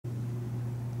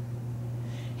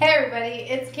Hey everybody,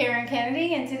 it's Karen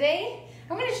Kennedy, and today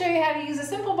I'm going to show you how to use a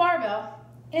simple barbell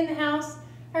in the house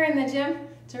or in the gym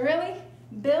to really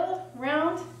build,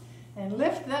 round, and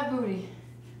lift that booty.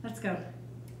 Let's go.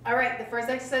 All right, the first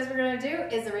exercise we're going to do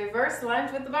is a reverse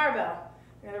lunge with the barbell.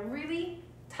 We're going to really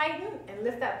tighten and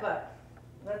lift that butt.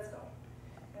 Let's go.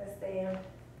 I'm going to stay in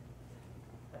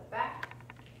the back,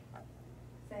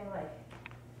 same leg.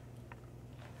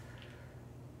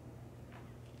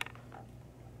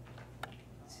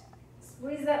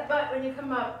 Squeeze that butt when you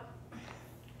come up.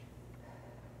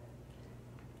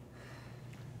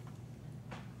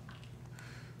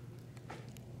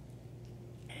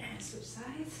 And switch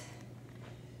sides.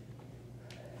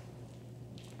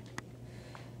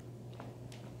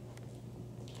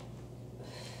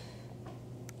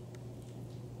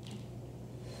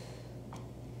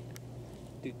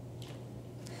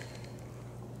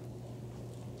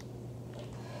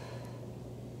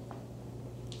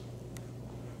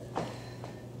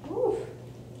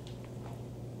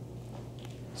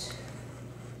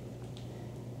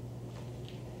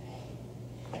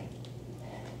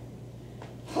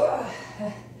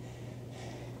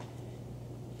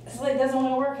 This leg doesn't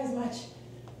want to work as much.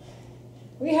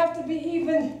 We have to be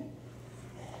even.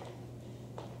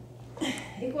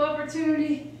 Equal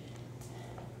opportunity.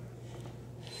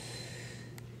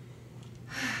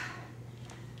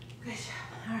 Good job.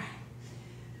 All right.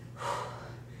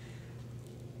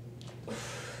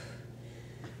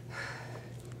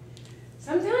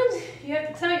 Sometimes you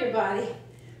have to tell your body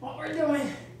what we're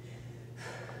doing.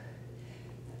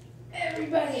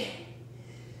 Everybody.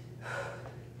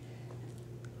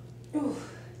 Ooh. I'm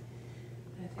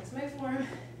gonna fix my form.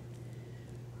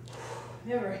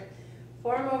 Remember,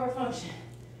 form over function.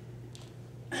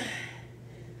 That's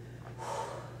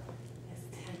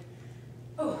 10.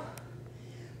 Oh.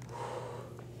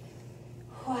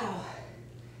 Wow.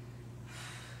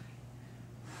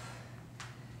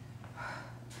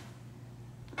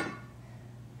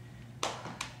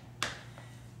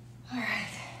 All right.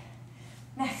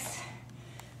 Next.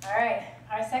 All right.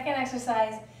 Our second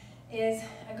exercise is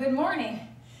a good morning.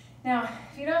 Now,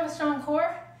 if you don't have a strong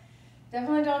core,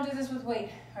 definitely don't do this with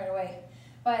weight right away.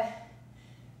 But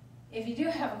if you do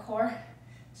have a core,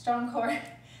 strong core,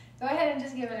 go ahead and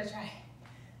just give it a try.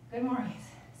 Good mornings.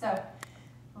 So,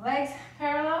 legs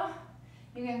parallel.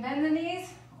 You can bend the knees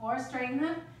or straighten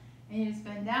them. And you just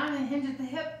bend down and hinge at the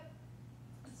hip.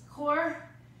 It's core,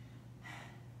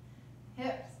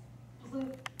 hips,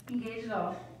 glute, engage it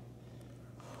all.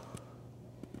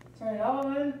 Turn it all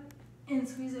in and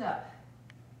squeeze it up.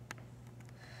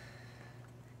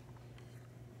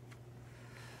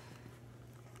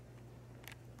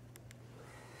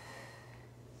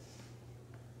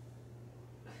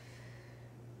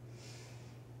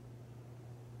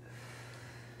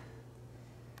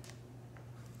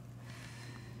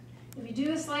 If you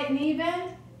do a slight knee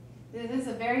bend, this is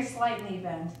a very slight knee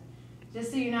bend,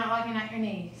 just so you're not locking out your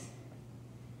knees.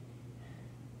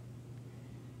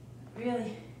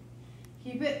 Really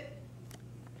keep it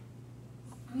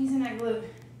squeezing that glute.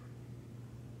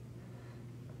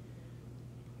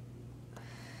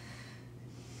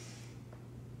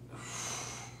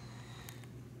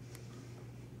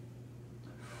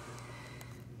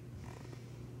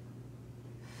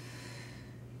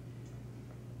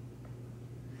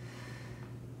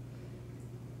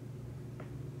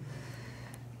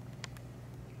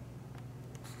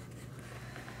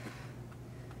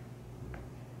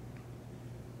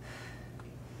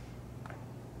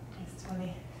 That's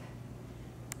 20.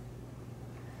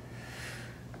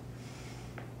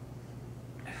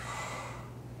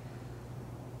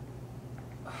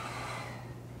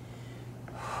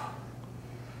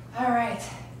 All right.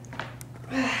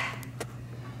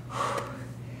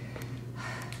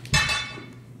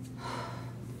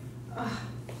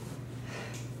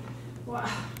 Wow.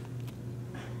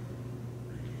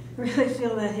 Really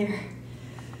feel that here.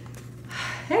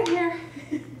 Heck here.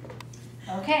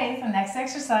 Okay, the next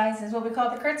exercise is what we call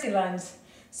the curtsy lunge.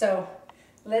 So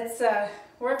let's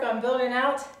work on building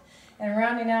out and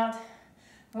rounding out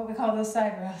what we call those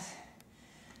side rows.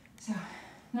 So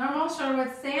normal shoulder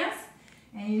width stance,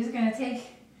 and you're just going to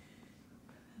take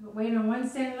the weight on one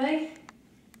standing leg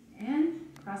and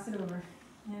cross it over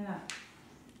and up.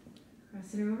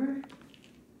 Cross it over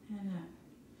and up.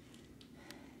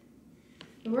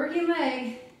 The working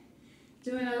leg,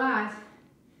 doing a lot.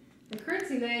 The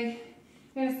curtsy leg,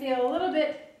 you're going to feel a little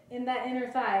bit in that inner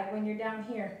thigh when you're down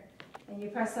here and you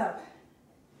press up.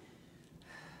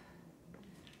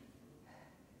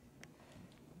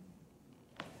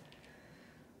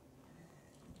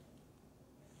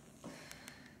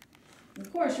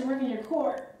 Of course, you're working your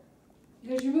core.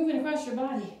 because you're moving across your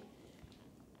body.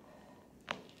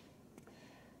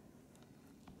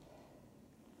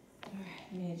 All right,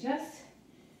 let me adjust.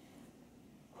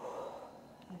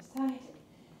 Other side.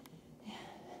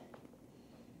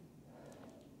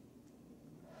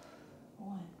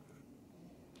 One.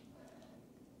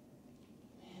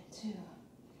 And two.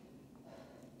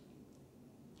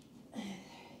 And three.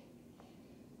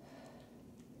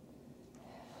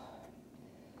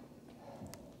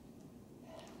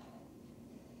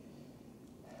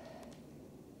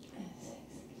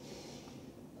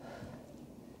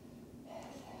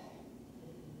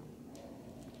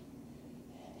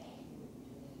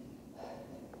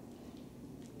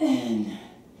 And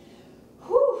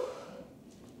whew,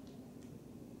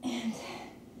 and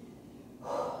whew.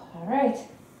 All right.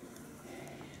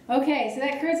 Okay, so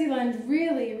that curtsy lunge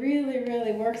really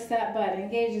works that butt,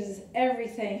 engages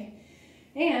everything,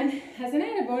 and as an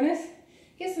added bonus,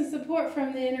 gets some support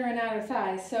from the inner and outer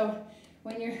thighs. So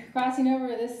when you're crossing over,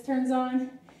 this turns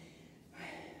on.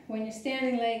 When you're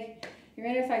standing leg, your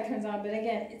inner thigh turns on. But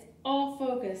again, it's all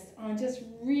focused on just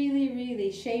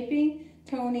really shaping,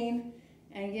 toning,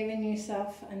 and giving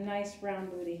yourself a nice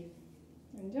round booty.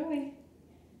 Enjoy.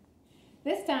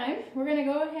 This time, we're gonna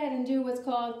go ahead and do what's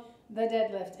called the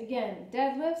deadlift. Again,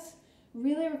 deadlifts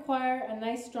really require a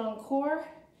nice strong core.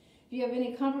 If you have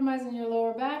any compromise in your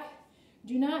lower back,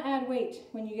 do not add weight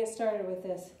when you get started with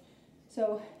this.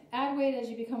 So add weight as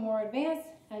you become more advanced,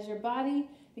 as your body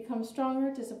becomes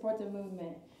stronger to support the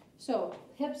movement. So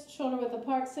hips shoulder width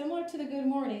apart, similar to the good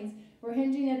mornings, we're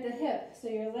hinging at the hip. So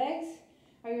your legs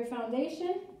are your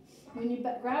foundation. When you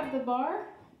grab the bar,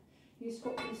 you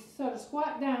sort of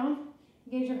squat down,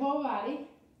 engage your whole body,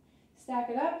 stack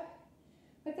it up,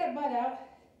 let that butt out,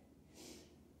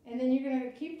 and then you're going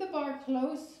to keep the bar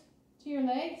close to your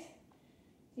legs.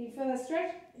 So you feel the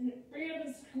stretch, and bring it up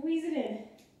and squeeze it in.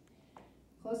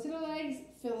 Close to the legs,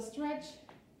 feel the stretch,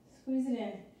 squeeze it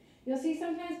in. You'll see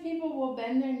sometimes people will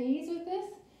bend their knees with this.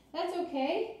 That's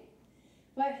okay,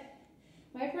 but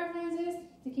my preference is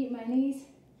to keep my knees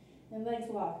and legs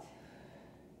locked.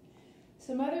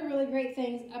 Some other really great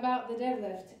things about the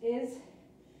deadlift is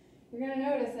you're going to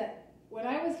notice that when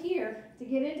I was here to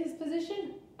get into this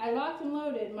position, I locked and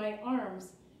loaded my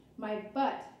arms, my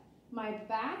butt, my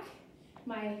back,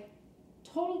 my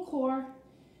total core.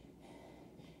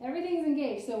 Everything's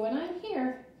engaged. So when I'm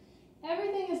here,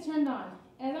 everything is turned on.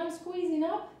 As I'm squeezing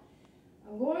up,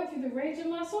 I'm going through the range of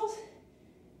muscles,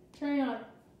 turning on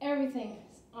everything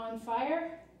on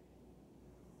fire.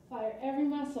 Fire every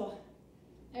muscle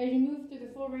as you move through the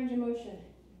full range of motion.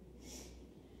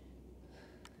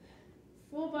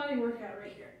 Full body workout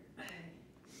right here.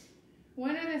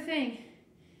 One other thing,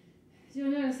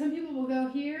 you'll notice some people will go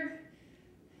here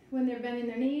when they're bending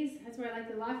their knees. That's where I like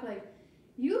to lock leg.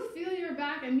 You feel your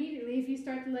back immediately if you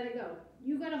start to let it go.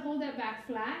 You got to hold that back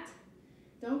flat.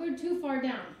 Don't go too far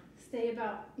down. Stay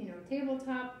about,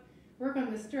 tabletop. Work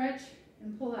on the stretch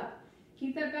and pull up.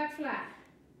 Keep that back flat.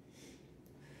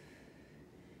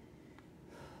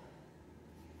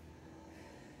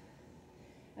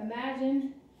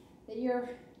 Imagine that you're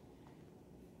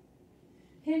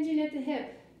hinging at the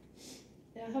hip.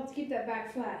 It'll help to keep that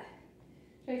back flat.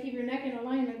 Try to keep your neck in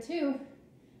alignment too.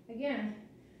 Again,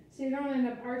 so you don't end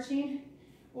up arching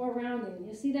or rounding.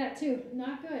 You see that too.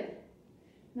 Not good.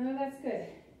 None of that's good.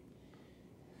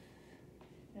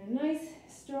 And a nice,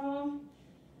 strong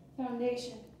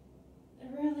foundation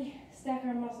to really stack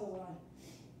our muscles on.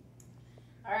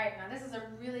 All right, now this is a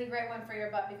really great one for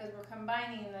your butt because we're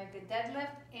combining like a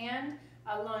deadlift and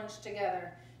a lunge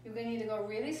together. You're going to need to go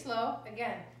really slow.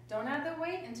 Again, don't add the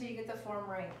weight until you get the form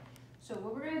right. So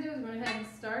what we're going to do is we're going to go ahead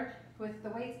and start with the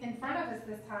weights in front of us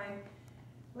this time.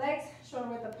 Legs shoulder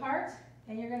width apart,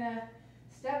 and you're going to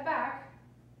step back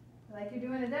like you're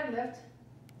doing a deadlift.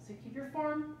 So keep your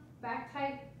form back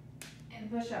tight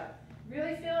and push up.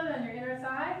 Really feel it on your inner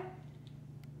thigh.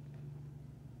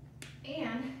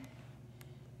 And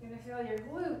you're going to feel your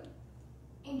glute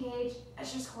engage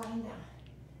as you're squatting down.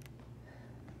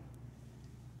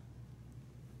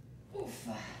 Oof.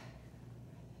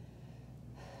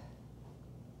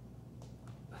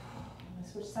 I'm going to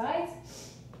switch sides.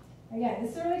 Again,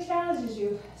 this really challenges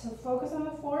you, so focus on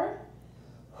the form.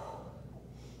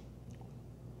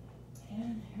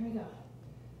 And here we go.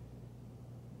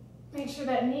 Make sure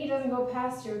that knee doesn't go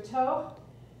past your toe.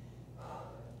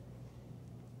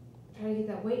 Try to get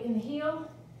that weight in the heel.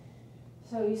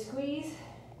 So you squeeze.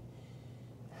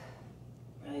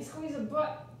 Really squeeze the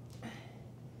butt.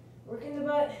 Working the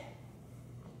butt.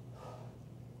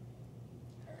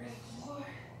 Floor.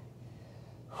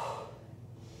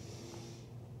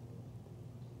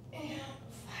 And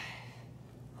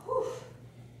 5. Whew.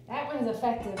 is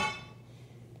effective.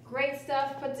 Great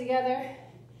stuff put together.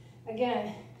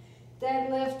 Again,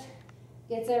 deadlift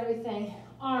gets everything.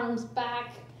 Arms,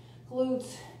 back,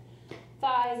 glutes,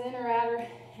 thighs, inner outer,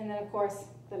 and then of course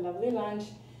the lovely lunge.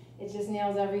 It just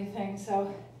nails everything.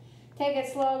 So take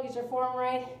it slow, get your form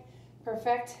right,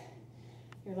 perfect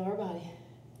your lower body.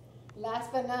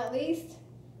 Last but not least,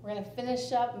 we're gonna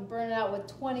finish up and burn it out with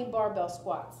 20 barbell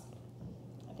squats.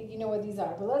 I think you know what these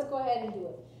are, but let's go ahead and do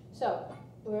it. So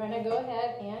we're gonna go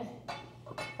ahead and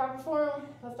proper form,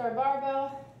 lift our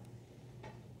barbell,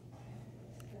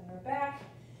 on our back,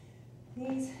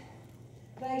 knees,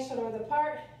 legs shoulder width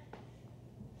apart,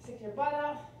 stick your butt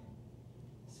out,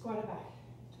 squat it back,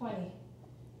 20.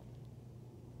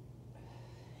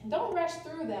 And don't rush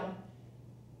through them.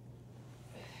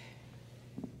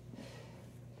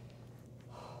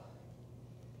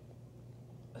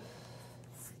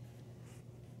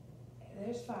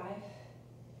 There's 5.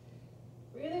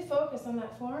 Really focus on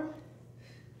that form.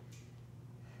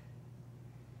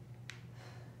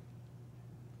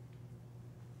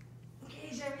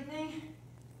 Engage everything.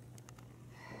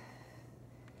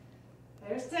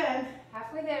 There's 10,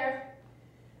 halfway there.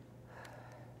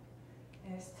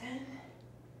 There's 10.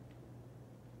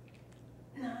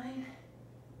 9.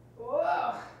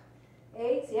 Whoa.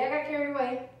 8. See, I got carried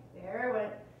away. There I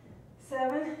went.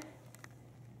 7.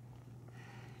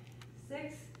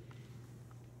 6.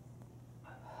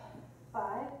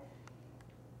 5.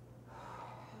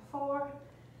 4.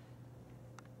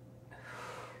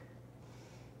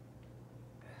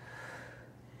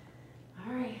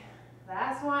 'All right,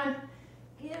 last one.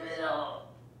 Give it all.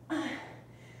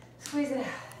 Squeeze it out.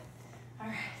 All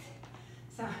right,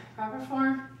 so proper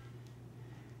form.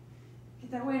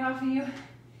 Get that weight off of you.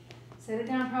 Set it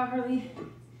down properly.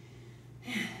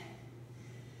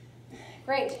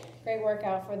 Great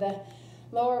workout for the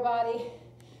lower body.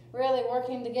 Really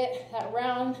working to get that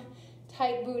round,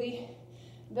 tight booty.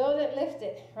 Build it, lift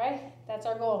it, right? That's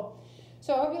our goal.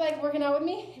 So I hope you like working out with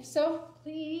me. If so,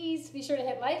 please be sure to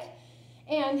hit like.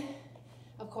 And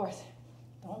of course,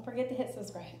 don't forget to hit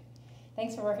subscribe.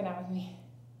 Thanks for working out with me.